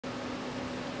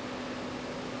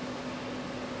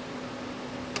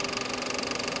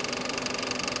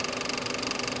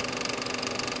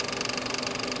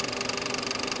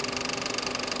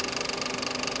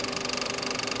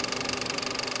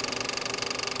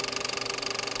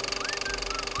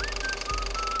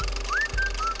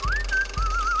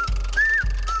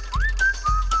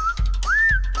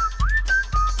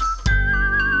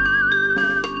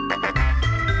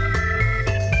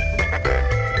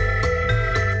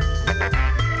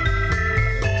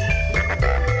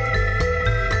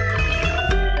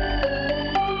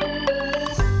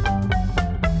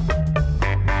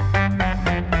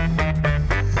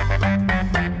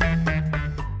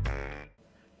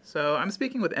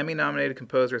speaking with Emmy-nominated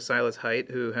composer Silas Height,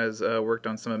 who has worked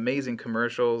on some amazing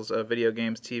commercials, video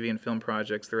games, TV, and film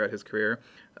projects throughout his career.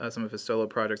 Some of his solo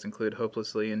projects include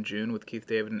Hopelessly in June with Keith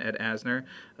David and Ed Asner,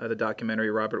 the documentary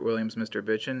Robert Williams' Mr.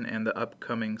 Bitchin', and the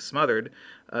upcoming Smothered.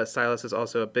 Silas is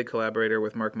also a big collaborator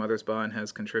with Mark Mothersbaugh and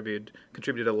has contributed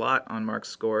a lot on Mark's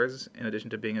scores. In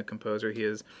addition to being a composer, he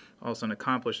is also an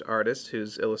accomplished artist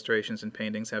whose illustrations and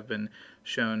paintings have been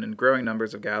shown in growing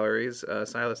numbers of galleries.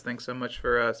 Silas, thanks so much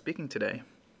for speaking today.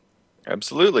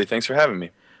 Absolutely. Thanks for having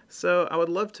me. So I would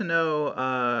love to know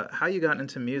how you got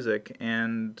into music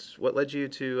and what led you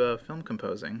to film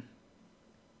composing.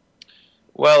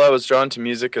 Well, I was drawn to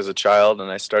music as a child,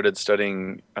 and I started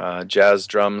studying jazz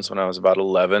drums when I was about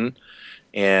 11.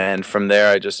 And from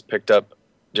there, I just picked up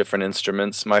different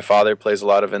instruments. My father plays a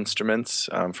lot of instruments,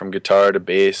 from guitar to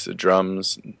bass to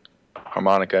drums,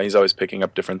 harmonica. He's always picking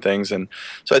up different things. And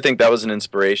so I think that was an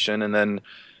inspiration. And then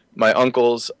my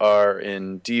uncles are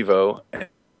in Devo,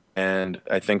 and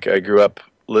I think I grew up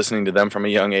listening to them from a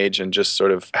young age and just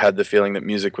sort of had the feeling that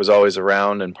music was always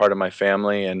around and part of my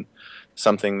family and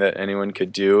something that anyone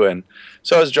could do. And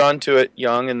so I was drawn to it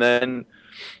young, and then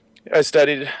I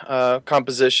studied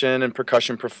composition and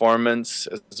percussion performance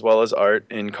as well as art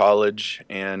in college,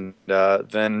 and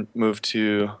then moved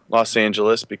to Los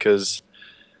Angeles because,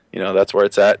 that's where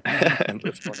it's at, and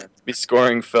be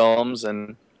scoring films.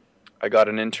 And I got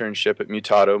an internship at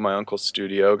Mutato, my uncle's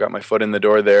studio, got my foot in the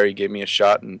door there. He gave me a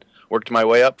shot and worked my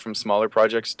way up from smaller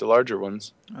projects to larger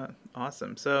ones.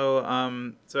 Awesome. So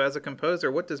as a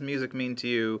composer, what does music mean to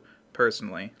you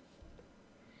personally?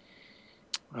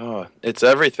 Oh, it's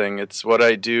everything. It's what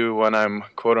I do when I'm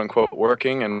quote unquote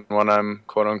working and when I'm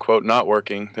quote unquote not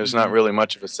working. There's not really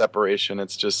much of a separation.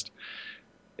 It's just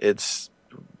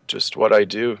what I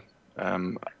do.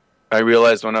 I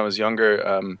realized when I was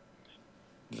younger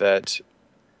that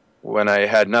when I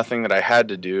had nothing that I had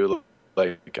to do,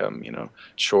 like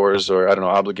chores or I don't know,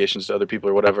 obligations to other people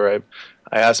or whatever,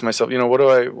 I asked myself, what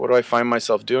do I find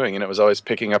myself doing? And it was always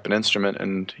picking up an instrument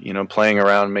and playing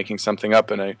around, making something up.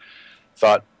 And I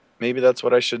thought maybe that's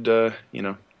what I should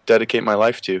dedicate my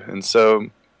life to, and so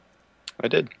I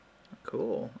did.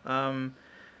 Cool.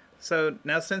 So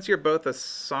now, since you're both a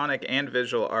sonic and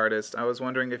visual artist, I was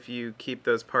wondering if you keep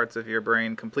those parts of your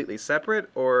brain completely separate,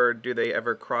 or do they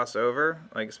ever cross over?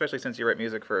 Like, especially since you write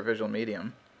music for a visual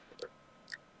medium.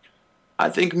 I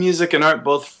think music and art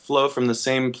both flow from the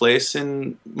same place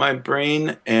in my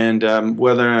brain, and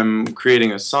whether I'm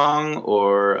creating a song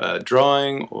or a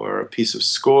drawing or a piece of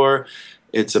score,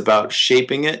 it's about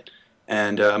shaping it.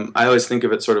 And I always think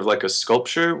of it sort of like a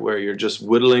sculpture where you're just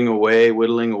whittling away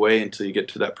until you get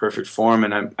to that perfect form.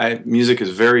 And music is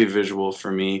very visual for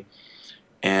me,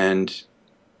 and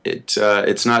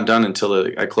it's not done until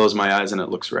I close my eyes and it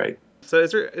looks right. So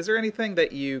is there anything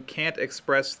that you can't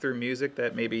express through music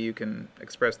that maybe you can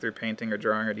express through painting or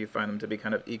drawing, or do you find them to be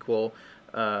kind of equal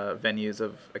venues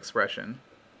of expression?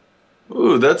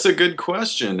 Ooh, that's a good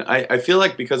question. I feel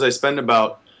like because I spend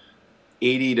about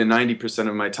 80 to 90%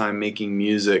 of my time making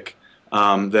music,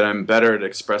 that I'm better at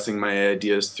expressing my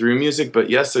ideas through music. But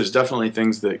yes, there's definitely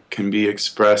things that can be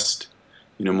expressed,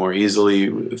 more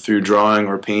easily through drawing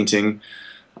or painting.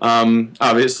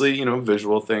 Obviously,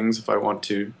 visual things. If I want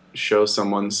to show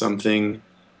someone something,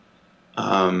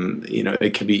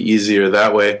 it can be easier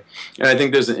that way. And I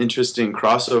think there's an interesting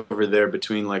crossover there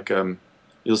between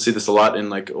you'll see this a lot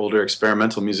in older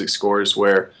experimental music scores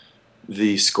where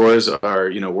the scores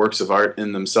are, works of art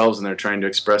in themselves, and they're trying to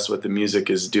express what the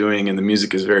music is doing, and the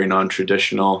music is very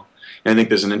non-traditional. And I think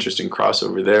there's an interesting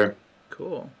crossover there.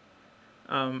 Cool.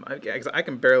 I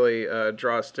can barely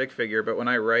draw a stick figure, but when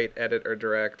I write, edit, or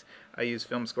direct, I use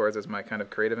film scores as my kind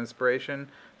of creative inspiration.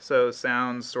 So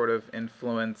sounds sort of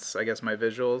influence, I guess, my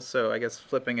visuals. So I guess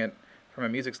flipping it from a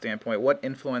music standpoint, what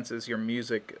influences your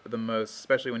music the most,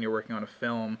 especially when you're working on a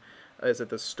film? Is it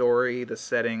the story, the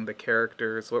setting, the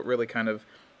characters? What really kind of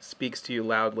speaks to you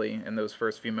loudly in those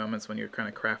first few moments when you're kind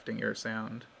of crafting your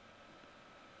sound?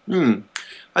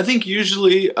 I think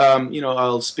usually,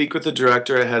 I'll speak with the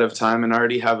director ahead of time and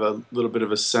already have a little bit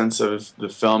of a sense of the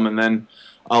film, and then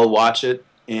I'll watch it,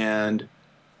 and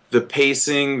the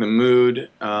pacing, the mood,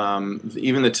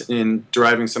 even in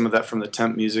deriving some of that from the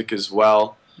temp music as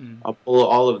well. I'll pull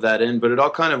all of that in, but it all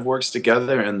kind of works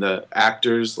together, and the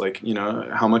actors,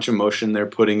 how much emotion they're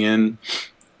putting in,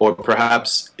 or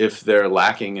perhaps if they're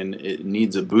lacking and it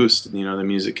needs a boost, the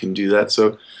music can do that.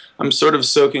 So I'm sort of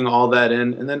soaking all that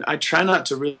in, and then I try not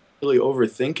to really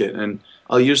overthink it, and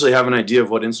I'll usually have an idea of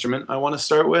what instrument I want to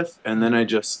start with, and then I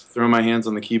just throw my hands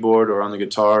on the keyboard or on the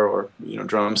guitar or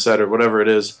drum set or whatever it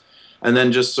is, and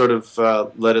then just sort of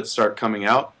let it start coming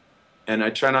out. and I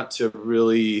try not to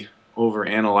really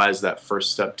overanalyze that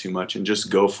first step too much and just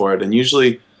go for it. And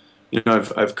usually,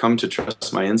 I've come to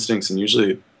trust my instincts, and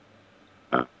usually,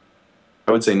 I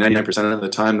would say 99% of the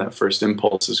time, that first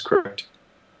impulse is correct.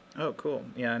 Oh, cool.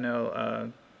 Yeah, I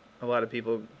know a lot of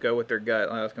people go with their gut.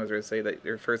 A lot of times they say that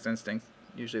their first instinct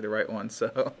usually the right one.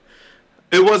 So,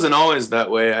 It wasn't always that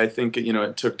way. I think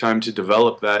it took time to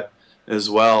develop that as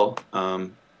well.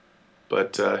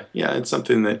 But yeah, it's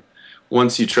something that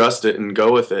once you trust it and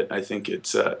go with it, I think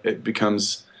it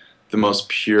becomes the most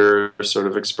pure sort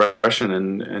of expression,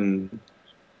 and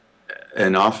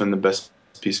often the best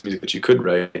piece of music that you could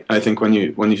write. I think when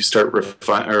you start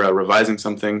revising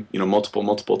something,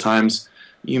 multiple times,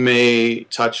 you may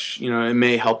touch, it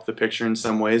may help the picture in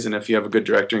some ways, and if you have a good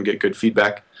director and get good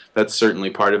feedback, that's certainly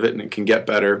part of it, and it can get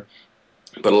better.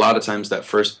 But a lot of times that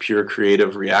first pure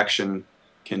creative reaction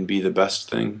can be the best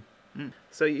thing.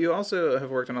 So you also have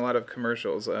worked on a lot of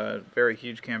commercials, very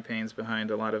huge campaigns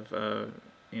behind a lot of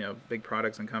big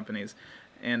products and companies,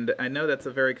 and I know that's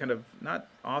a very kind of not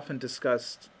often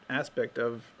discussed aspect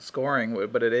of scoring,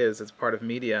 but it is. It's part of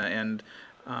media, and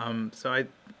so I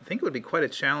think it would be quite a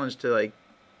challenge to like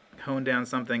hone down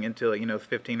something into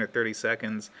 15 or 30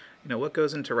 seconds. What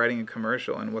goes into writing a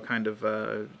commercial, and what kind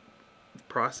of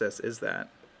process is that?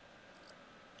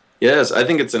 Yes, I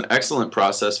think it's an excellent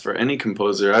process for any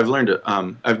composer. I've learned it.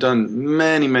 I've done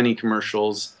many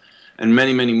commercials and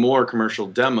many more commercial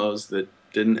demos that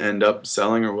didn't end up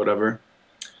selling or whatever.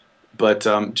 But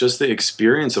just the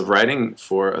experience of writing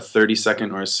for a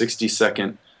 30-second or a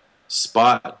 60-second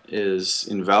spot is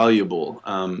invaluable.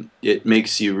 It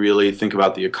makes you really think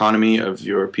about the economy of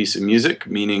your piece of music,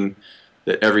 meaning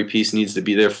that every piece needs to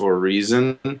be there for a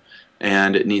reason,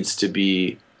 and it needs to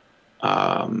be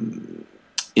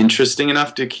interesting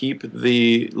enough to keep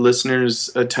the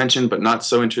listener's attention, but not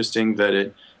so interesting that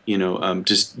it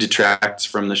just detracts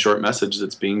from the short message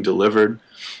that's being delivered.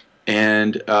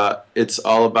 And it's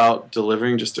all about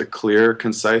delivering just a clear,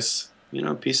 concise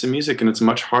piece of music, and it's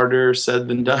much harder said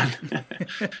than done.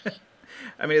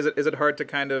 I mean, is it hard to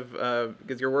kind of,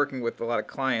 because you're working with a lot of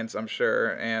clients, I'm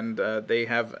sure, and they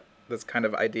have this kind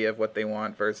of idea of what they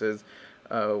want versus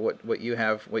what you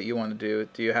have, what you want to do.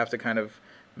 Do you have to kind of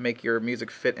make your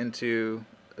music fit into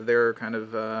their kind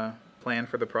of plan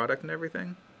for the product and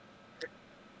everything?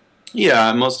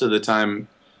 Yeah, most of the time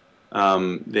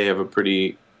they have a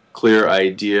pretty clear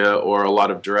idea or a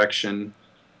lot of direction.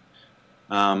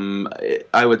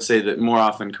 I would say that more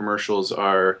often commercials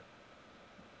are,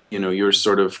 you're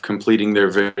sort of completing their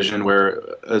vision, where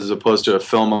as opposed to a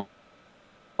film,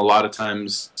 a lot of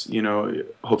times,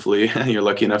 hopefully you're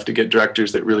lucky enough to get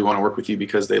directors that really want to work with you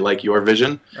because they like your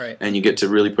vision, right, and you get to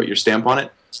really put your stamp on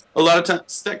it. A lot of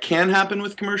times that can happen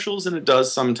with commercials, and it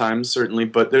does sometimes, certainly,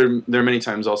 but there are many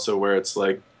times also where it's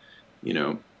like,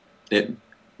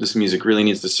 this music really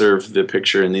needs to serve the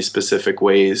picture in these specific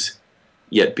ways,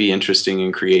 yet be interesting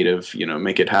and creative,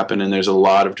 make it happen. And there's a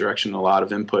lot of direction, a lot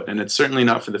of input, and it's certainly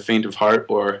not for the faint of heart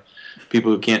or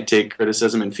people who can't take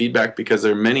criticism and feedback, because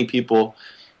there are many people,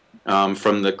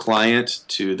 from the client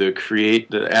to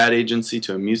the ad agency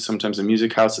to sometimes a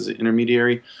music house as an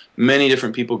intermediary, many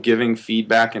different people giving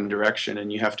feedback and direction,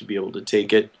 and you have to be able to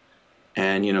take it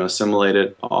and assimilate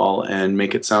it all and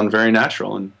make it sound very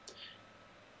natural. And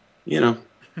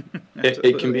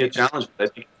it can be a challenge, but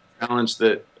I think it's a challenge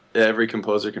that every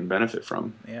composer can benefit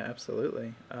from. Yeah,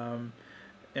 absolutely.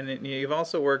 And you've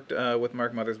also worked with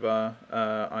Mark Mothersbaugh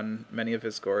on many of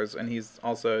his scores, and he's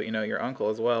also, your uncle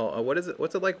as well.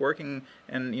 What's it like working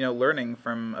and, learning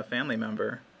from a family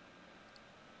member?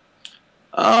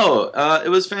 Oh, it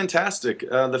was fantastic.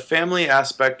 The family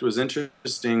aspect was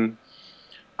interesting.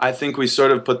 I think we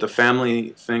sort of put the family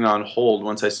thing on hold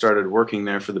once I started working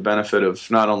there for the benefit of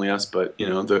not only us, but,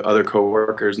 the other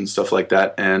coworkers and stuff like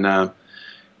that. And,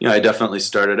 I definitely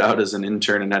started out as an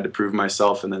intern and had to prove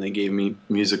myself, and then they gave me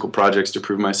musical projects to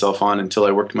prove myself on until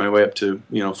I worked my way up to,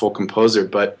 full composer.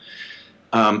 But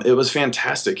it was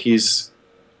fantastic.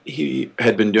 He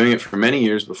had been doing it for many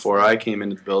years before I came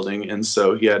into the building, and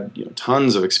so he had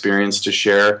tons of experience to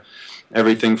share,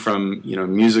 everything from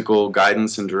musical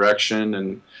guidance and direction,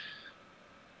 and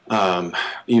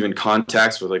even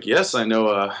contacts with, like, yes, I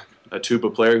know a tuba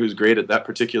player who's great at that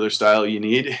particular style you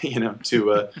need,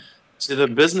 to the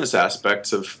business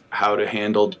aspects of how to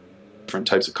handle different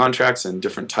types of contracts and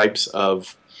different types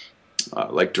of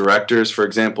like directors. For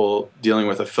example, dealing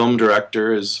with a film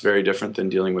director is very different than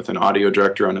dealing with an audio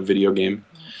director on a video game,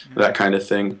 that kind of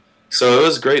thing. So it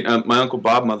was great. My uncle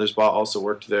Bob Mothersbaugh also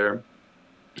worked there,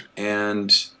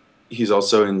 and he's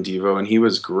also in Devo, and he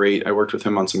was great. I worked with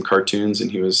him on some cartoons,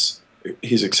 and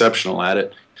he's exceptional at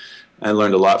it. I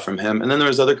learned a lot from him. And then there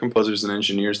was other composers and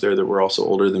engineers there that were also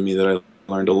older than me that I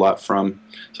learned a lot from.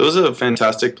 So it was a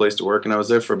fantastic place to work, and I was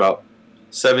there for about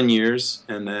 7 years,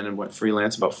 and then I went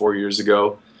freelance about 4 years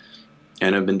ago,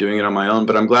 and I've been doing it on my own.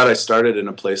 But I'm glad I started in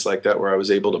a place like that where I was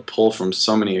able to pull from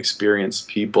so many experienced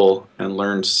people and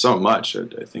learn so much.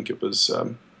 I think it was,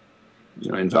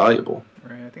 invaluable.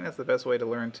 Right. I think that's the best way to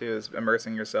learn too, is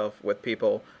immersing yourself with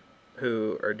people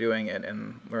who are doing it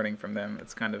and learning from them.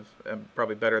 It's kind of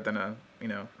probably better than a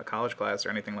college class or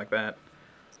anything like that.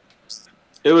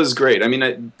 It was great. I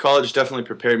mean, college definitely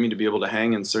prepared me to be able to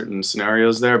hang in certain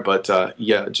scenarios there, but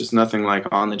yeah, just nothing like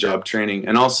on-the-job training.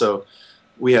 And also,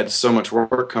 we had so much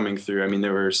work coming through. I mean,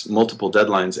 there were multiple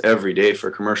deadlines every day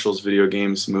for commercials, video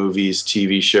games, movies,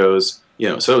 TV shows.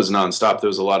 So it was nonstop. There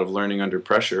was a lot of learning under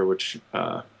pressure, which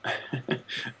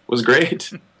was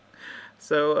great.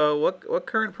 So, what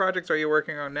current projects are you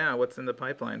working on now? What's in the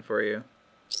pipeline for you?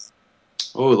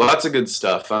 Oh, lots of good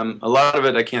stuff. A lot of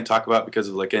it I can't talk about because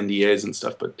of like NDAs and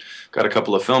stuff, but got a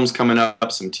couple of films coming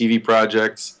up, some TV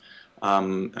projects.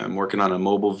 I'm working on a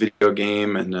mobile video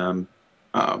game and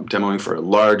demoing for a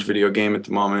large video game at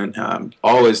the moment.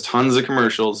 Always tons of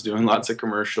commercials, doing lots of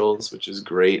commercials, which is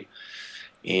great.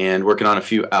 And working on a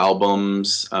few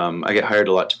albums. I get hired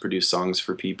a lot to produce songs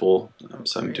for people,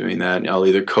 so I'm doing that. I'll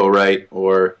either co-write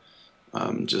or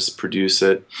just produce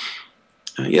it.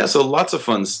 Yeah, so lots of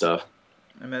fun stuff.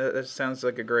 I mean, that sounds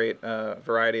like a great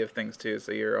variety of things too.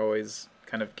 So you're always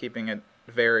kind of keeping it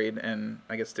varied and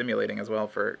I guess stimulating as well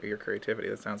for your creativity.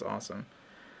 That sounds awesome.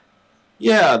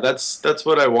 Yeah, that's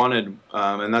what I wanted,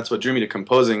 and that's what drew me to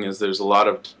composing. Is there's a lot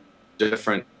of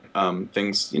different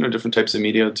things, different types of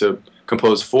media to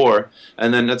compose for,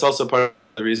 and then that's also part of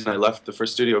the reason I left the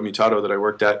first studio, Mutado, that I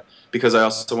worked at, because I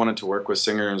also wanted to work with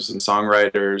singers and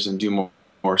songwriters and do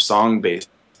more song-based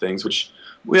things, which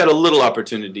we had a little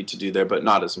opportunity to do there, but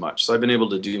not as much. So I've been able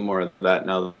to do more of that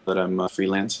now that I'm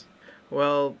freelance.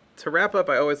 Well, to wrap up,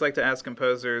 I always like to ask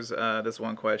composers this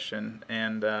one question.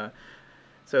 And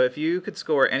so if you could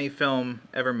score any film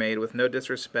ever made, with no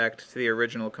disrespect to the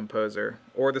original composer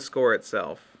or the score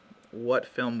itself, what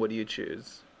film would you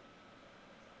choose?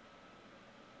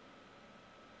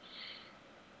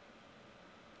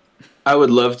 I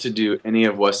would love to do any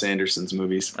of Wes Anderson's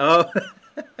movies. Oh,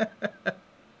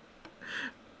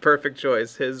 perfect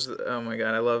choice. Oh my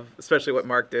God, I love especially what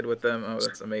Mark did with them. Oh,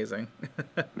 that's amazing.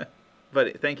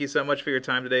 But thank you so much for your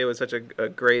time today. It was such a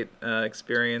great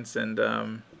experience and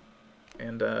an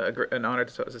honor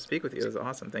to speak with you. It was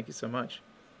awesome. Thank you so much.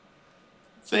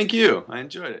 Thank you. I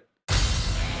enjoyed it.